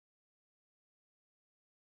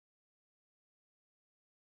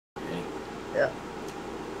Yeah.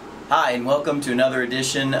 Hi, and welcome to another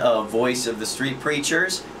edition of Voice of the Street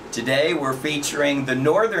Preachers. Today we're featuring the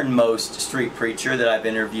northernmost street preacher that I've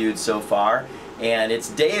interviewed so far, and it's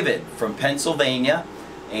David from Pennsylvania.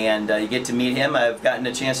 And you get to meet him. I've gotten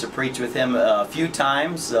a chance to preach with him a few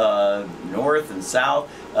times, north and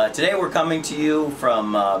south. Today we're coming to you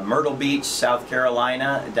from Myrtle Beach, South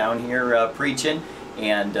Carolina, down here preaching.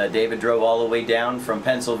 And David drove all the way down from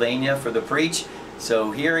Pennsylvania for the preach.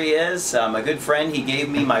 So here he is, my good friend. He gave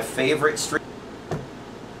me my favorite street.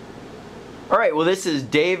 Alright, well, this is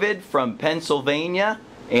David from Pennsylvania,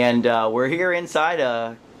 and we're here inside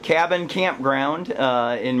a cabin campground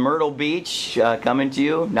in Myrtle Beach, coming to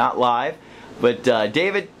you, not live. But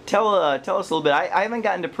David, tell us a little bit. I haven't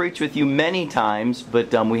gotten to preach with you many times,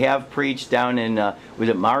 but we have preached down in, was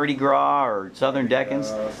it Mardi Gras or Southern Decadence?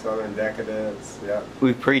 Southern Decadence, yeah.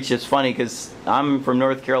 We've preached. It's funny because I'm from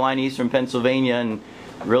North Carolina, he's from Pennsylvania, and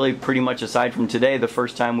really pretty much aside from today,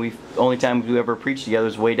 the only time we ever preached together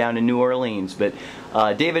was way down in New Orleans. But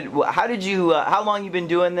David, how long you been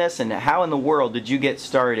doing this, and how in the world did you get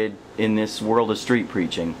started in this world of street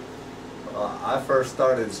preaching? I first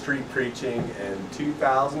started street preaching in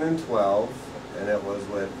 2012, and it was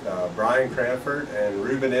with Brian Cranford and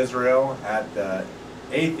Reuben Israel at the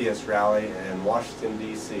Atheist Rally in Washington,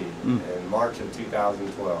 D.C. in March of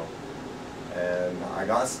 2012. And I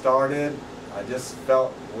got started. I just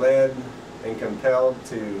felt led and compelled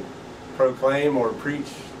to proclaim or preach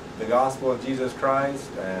the gospel of Jesus Christ,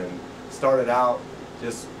 and started out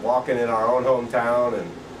just walking in our own hometown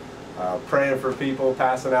and praying for people,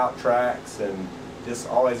 passing out tracts, and just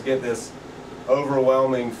always get this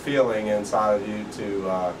overwhelming feeling inside of you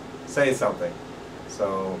to say something.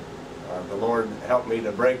 So the Lord helped me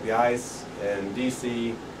to break the ice in D.C.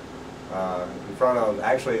 In front of,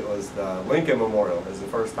 actually it was the Lincoln Memorial. It was the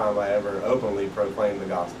first time I ever openly proclaimed the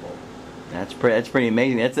gospel. That's pretty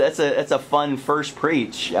amazing. That's a fun first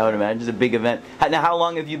preach, I would imagine. It's a big event. Now, how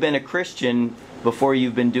long have you been a Christian before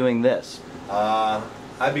you've been doing this?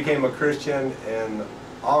 I became a Christian in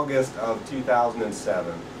August of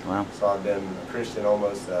 2007. Wow. So I've been a Christian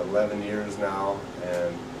almost 11 years now,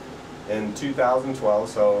 and in 2012,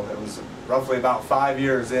 so it was roughly about 5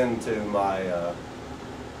 years into my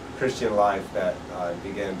Christian life that I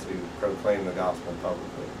began to proclaim the gospel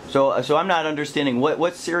publicly. So I'm not understanding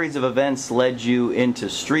what series of events led you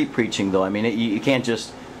into street preaching, though. I mean, you can't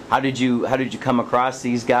just. How did you come across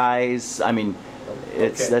these guys? I mean,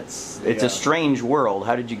 it's a strange world.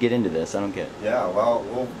 How did you get into this? I don't get it. Yeah, well,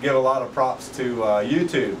 we'll give a lot of props to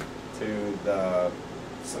YouTube, to the,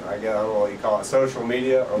 I don't know what you call it, social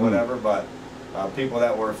media or whatever, but people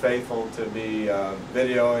that were faithful to be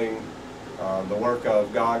videoing the work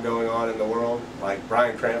of God going on in the world, like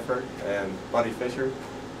Brian Cranford and Buddy Fisher.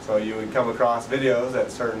 So you would come across videos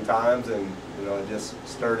at certain times, and it just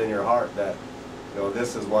stirred in your heart that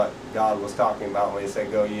this is what God was talking about when He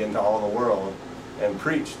said, "Go ye into all the world and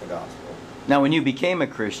preach the gospel." Now, when you became a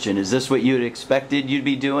Christian, is this what you had expected you'd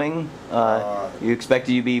be doing? You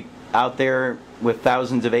expected you'd be out there with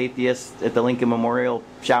thousands of atheists at the Lincoln Memorial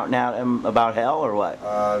shouting at them about hell, or what?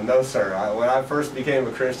 No, sir. When I first became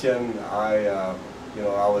a Christian, I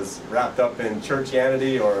was wrapped up in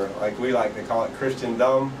churchianity, or like we like to call it,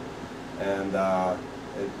 Christendom, and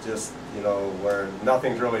it just, where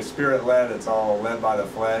nothing's really spirit-led, it's all led by the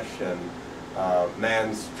flesh and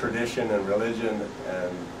man's tradition and religion.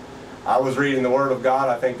 And I was reading the Word of God.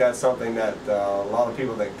 I think that's something that a lot of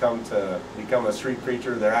people that come to become a street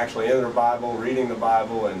preacher, they're actually in their Bible, reading the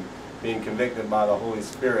Bible, and being convicted by the Holy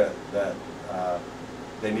Spirit that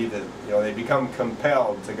they need to, they become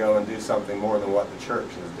compelled to go and do something more than what the church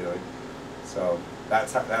is doing. So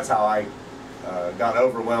that's how I got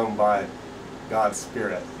overwhelmed by God's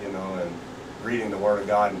Spirit, and reading the Word of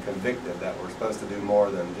God, and convicted that we're supposed to do more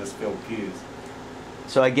than just fill pews.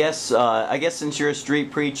 So I guess since you're a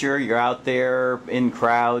street preacher, you're out there in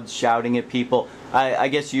crowds shouting at people. I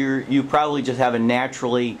guess you probably just have a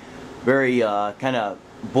naturally very kind of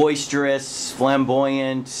boisterous,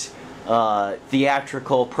 flamboyant,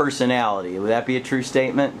 theatrical personality. Would that be a true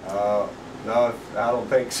statement? No, I don't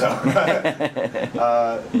think so.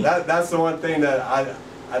 That's the one thing that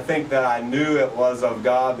I think that I knew it was of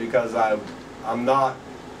God, because I'm not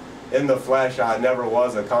in the flesh. I never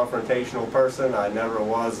was a confrontational person. I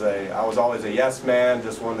was always a yes man,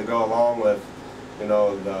 just wanted to go along with,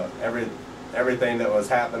 everything that was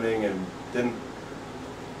happening, and didn't,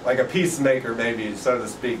 like a peacemaker maybe, so to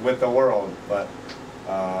speak, with the world. But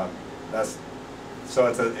so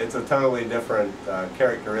it's a totally different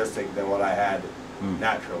characteristic than what I had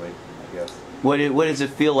naturally. gifts. What does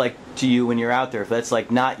it feel like to you when you're out there? If that's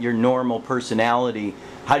like not your normal personality,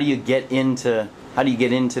 how do you get into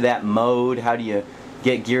that mode? How do you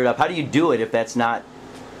get geared up? How do you do it if that's not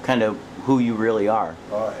kind of who you really are?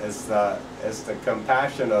 Well, it's the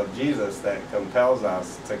compassion of Jesus that compels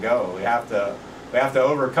us to go. We have to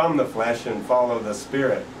overcome the flesh and follow the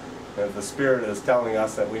Spirit. And if the Spirit is telling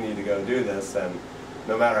us that we need to go do this, and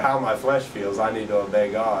no matter how my flesh feels, I need to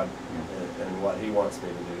obey God and what He wants me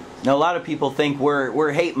to do. Now, a lot of people think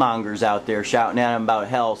we're hate mongers out there shouting at them about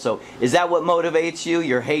hell. So, is that what motivates you?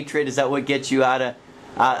 Your hatred? Is that what gets you out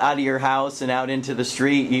of your house and out into the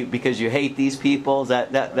street because you hate these people? Is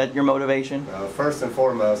that your motivation? First and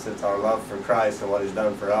foremost, it's our love for Christ and what He's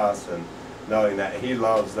done for us, and knowing that He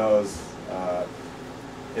loves those.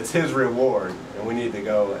 It's His reward, and we need to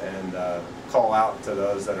go and call out to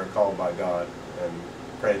those that are called by God and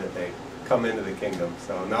pray that they come into the kingdom.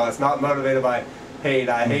 So no, it's not motivated by hate.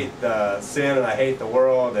 I hate the sin and I hate the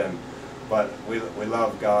world, but we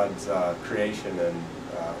love God's creation and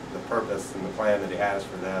the purpose and the plan that He has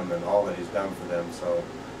for them and all that He's done for them. So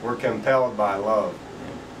we're compelled by love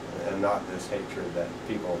and not this hatred that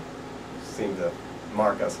people seem to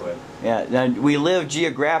mark us with. Yeah, now we live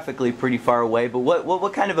geographically pretty far away, but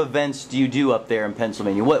what kind of events do you do up there in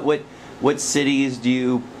Pennsylvania? What cities do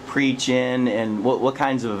you preach in, and what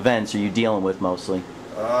kinds of events are you dealing with mostly?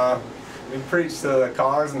 We preach to the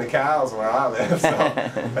cars and the cows where I live,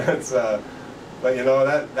 so but you know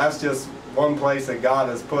that's just one place that God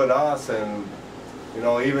has put us, and you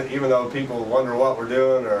know even though people wonder what we're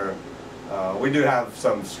doing, or we do have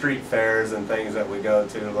some street fairs and things that we go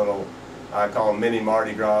to, little I call them mini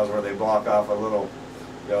Mardi Gras, where they block off a little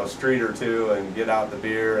street or two and get out the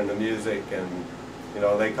beer and the music, and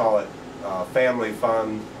they call it family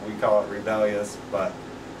fun. We call it rebellious, but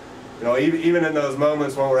even in those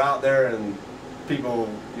moments when we're out there and people,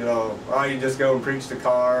 oh, you just go and preach to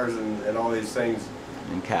cars and all these things.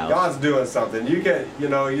 And cows. God's doing something. You get,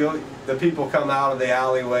 the people come out of the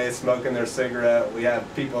alleyway smoking their cigarette. We have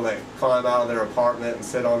people that climb out of their apartment and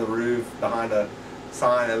sit on the roof behind a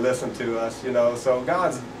sign and listen to us. So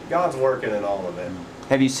God's working in all of it.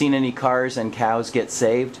 Have you seen any cars and cows get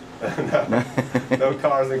saved? No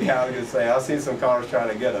cars and cows get saved. I've seen some cars trying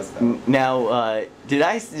to get us though. Now, did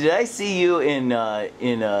I see you in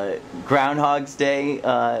a Groundhog's Day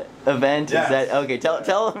event? Yes. Is that okay?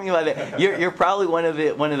 Tell me about that. You're probably one of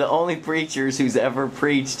the only preachers who's ever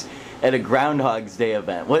preached at a Groundhog's Day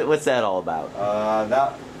event. What's that all about?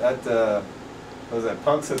 That was at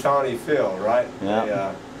Punxsutawney Phil, right?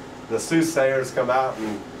 Yeah. The soothsayers come out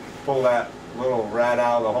and pull that little rat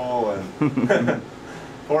out of the hole and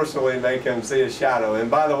forcibly make him see a shadow.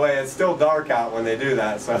 And by the way, it's still dark out when they do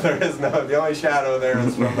that, so there is the only shadow there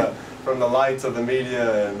is from the lights of the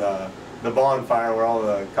media and the bonfire where all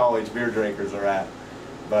the college beer drinkers are at.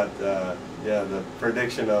 But yeah, the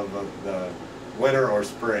prediction of the winter or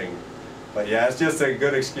spring. But yeah, it's just a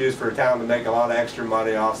good excuse for a town to make a lot of extra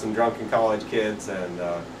money off some drunken college kids, and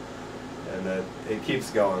it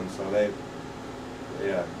keeps going. So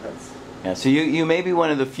Yeah, so you may be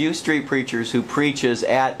one of the few street preachers who preaches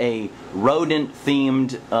at a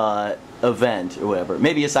rodent-themed event or whatever.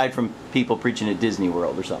 Maybe aside from people preaching at Disney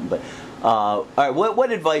World or something. But all right,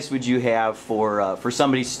 what advice would you have for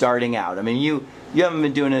somebody starting out? I mean, you haven't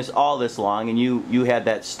been doing this all this long, and you had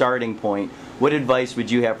that starting point. What advice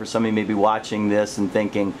would you have for somebody maybe watching this and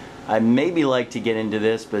thinking, I maybe like to get into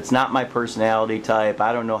this, but it's not my personality type.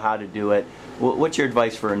 I don't know how to do it. What's your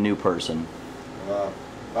advice for a new person?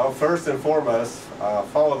 Well, first and foremost,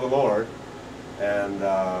 follow the Lord and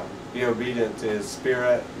be obedient to His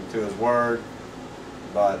Spirit and to His Word.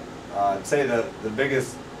 But I'd say the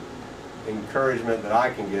biggest encouragement that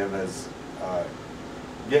I can give is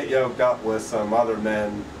get yoked up with some other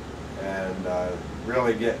men and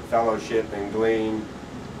really get fellowship and glean,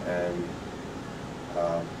 and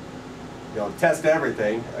test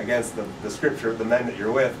everything against the Scripture, the men that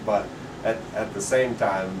you're with, but at the same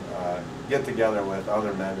time, get together with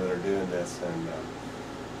other men that are doing this, and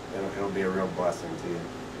it'll be a real blessing to you.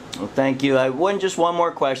 Well, thank you. Just one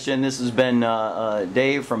more question. This has been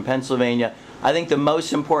Dave from Pennsylvania. I think the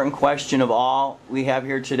most important question of all we have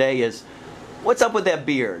here today is, what's up with that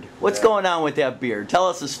beard? What's going on with that beard? Tell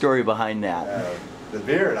us the story behind that. The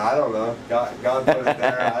beard, I don't know. God put it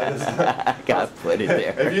there. God put it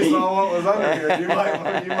there. If you saw what was under here, you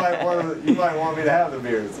might want me to have the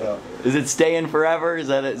beard. So. Is it staying forever? Is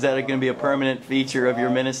that going to be a permanent feature of your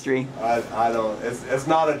ministry? I don't. It's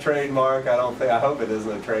not a trademark. I don't think. I hope it isn't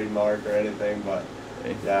a trademark or anything. But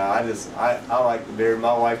Yeah, I like the beard.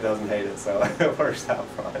 My wife doesn't hate it, so it works out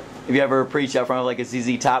fine. Have you ever preached out front of like a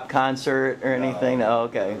ZZ Top concert or anything? No. Oh,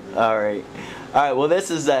 okay. All right. All right. Well,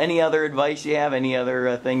 this is any other advice you have? Any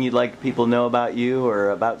other thing you'd like people to know about you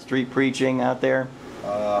or about street preaching out there?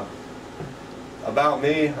 About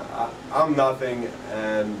me, I'm nothing,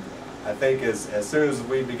 and I think as soon as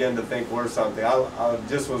we begin to think we're something, I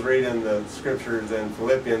just was reading the scriptures in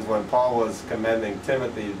Philippians when Paul was commending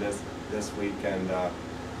Timothy this week, and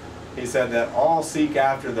he said that all seek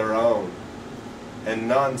after their own, and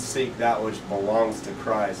none seek that which belongs to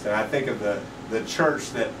Christ. And I think of the church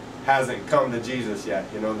that hasn't come to Jesus yet,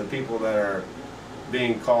 you know, the people that are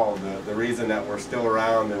being called, the reason that we're still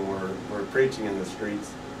around and we're preaching in the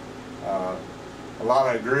streets. A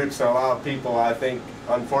lot of groups and a lot of people, I think,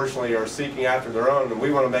 unfortunately, are seeking after their own, and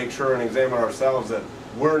we want to make sure and examine ourselves that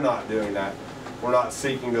we're not doing that. We're not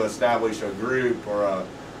seeking to establish a group or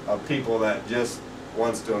a people that just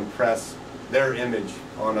wants to impress their image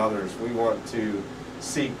on others. We want to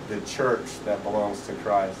seek the church that belongs to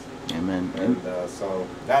Christ. Amen. And so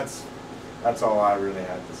that's all I really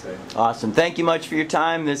had to say. Awesome. Thank you much for your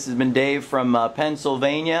time. This has been Dave from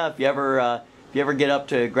Pennsylvania. If you ever get up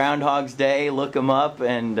to Groundhog's Day, look him up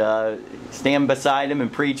and stand beside him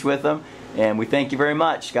and preach with him. And we thank you very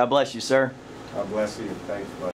much. God bless you, sir. God bless you. Thanks, bud.